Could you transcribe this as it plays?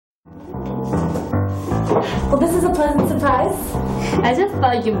Well, this is a pleasant surprise. I just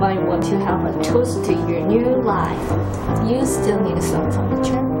thought you might want to have a toast to your new life. You still need some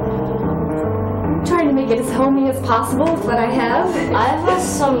furniture. I'm trying to make it as homey as possible with what I have. I have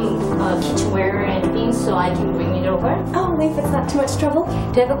some kitchenware and things, so I can bring it over. Oh, if it's not too much trouble.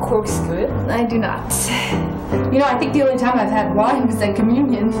 Do you have a corkscrew? I do not. You know, I think the only time I've had wine was at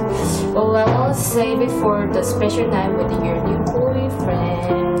communion. Well, I'll save it for the special night with your new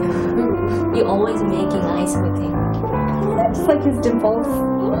boyfriend. You're always making eyes with him. Just like his dimples.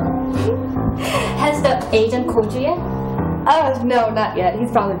 Has the agent called you yet? No, not yet.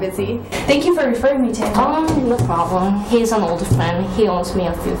 He's probably busy. Thank you for referring me to him. No problem. He's an old friend. He owes me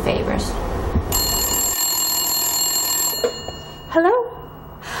a few favors. Hello?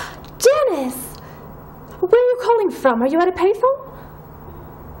 Janice! Where are you calling from? Are you at a payphone?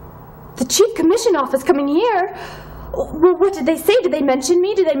 The Chief Commission Office coming here? Well, what did they say? Did they mention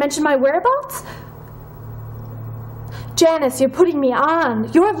me? Did they mention my whereabouts? Janice, you're putting me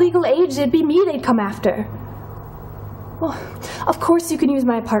on. You're of legal age. It'd be me they'd come after. Well, of course you can use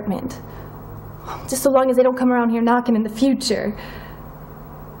my apartment. Just so long as they don't come around here knocking in the future.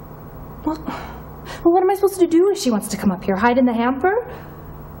 Well, what am I supposed to do if she wants to come up here? Hide in the hamper?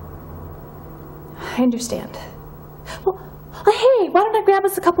 I understand. Well, hey, why don't I grab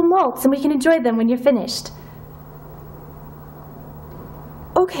us a couple malts and we can enjoy them when you're finished?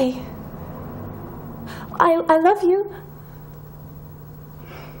 Okay. I love you.